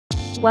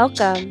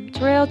Welcome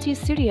to Royalties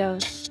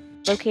Studios,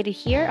 located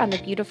here on the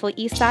beautiful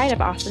east side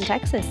of Austin,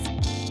 Texas.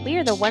 We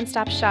are the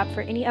one-stop shop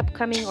for any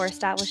upcoming or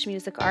established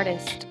music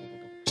artist.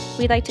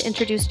 We'd like to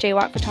introduce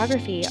Jaywalk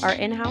Photography, our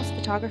in-house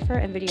photographer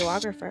and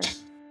videographer.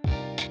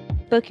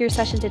 Book your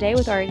session today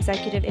with our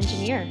executive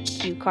engineer,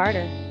 Q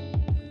Carter.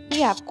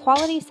 We have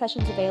quality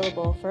sessions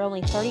available for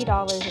only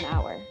 $30 an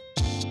hour.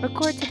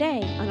 Record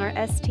today on our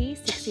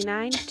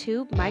ST69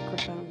 tube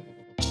microphone.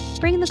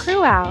 Bring the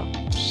crew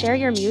out. Share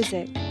your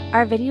music.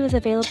 Our video is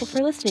available for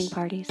listening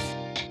parties.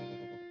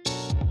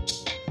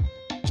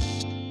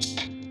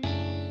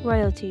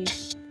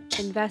 Royalties.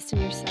 Invest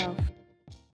in yourself.